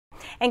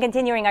And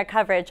continuing our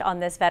coverage on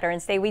this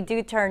Veterans Day, we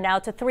do turn now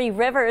to Three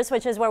Rivers,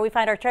 which is where we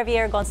find our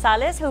Trevier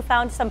Gonzalez, who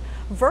found some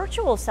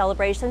virtual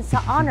celebrations to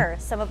honor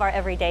some of our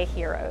everyday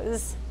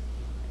heroes.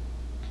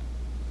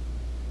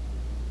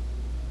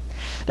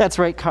 That's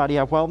right,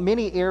 Katia. While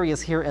many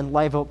areas here in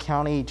Live Oak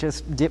County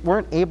just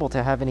weren't able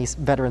to have any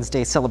Veterans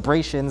Day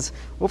celebrations,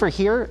 over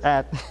here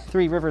at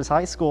Three Rivers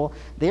High School,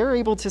 they're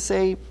able to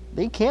say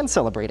they can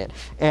celebrate it.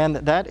 And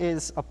that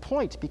is a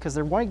point because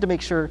they're wanting to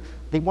make sure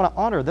they want to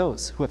honor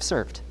those who have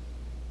served.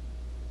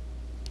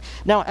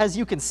 Now, as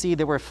you can see,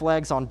 there were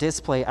flags on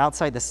display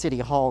outside the city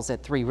halls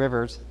at Three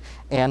Rivers,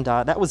 and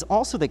that was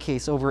also the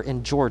case over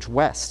in George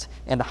West.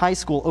 And the high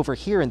school over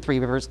here in Three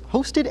Rivers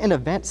hosted an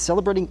event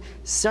celebrating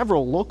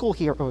several local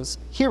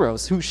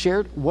heroes who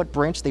shared what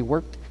branch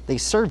they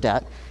served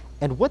at,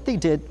 and what they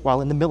did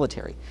while in the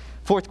military.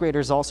 Fourth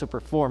graders also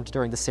performed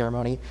during the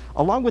ceremony,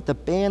 along with the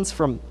bands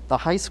from the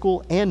high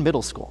school and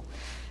middle school.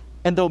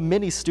 And though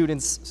many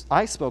students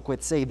I spoke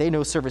with say they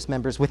know service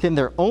members within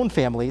their own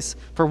families,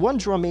 for one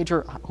drum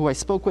major who I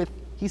spoke with,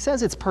 he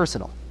says it's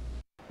personal.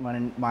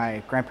 When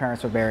my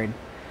grandparents were buried,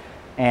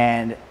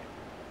 and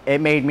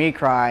it made me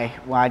cry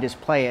when I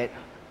just play it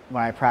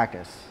when I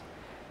practice.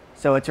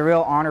 So it's a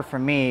real honor for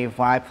me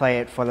when I play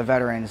it for the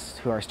veterans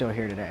who are still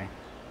here today.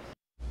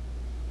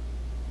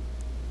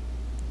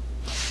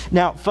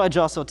 Now, Fudge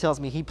also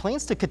tells me he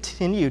plans to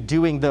continue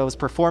doing those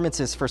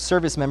performances for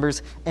service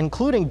members,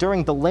 including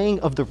during the laying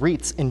of the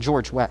wreaths in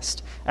George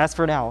West. As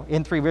for now,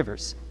 in Three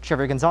Rivers,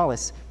 Trevor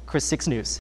Gonzalez, KRIS 6 News.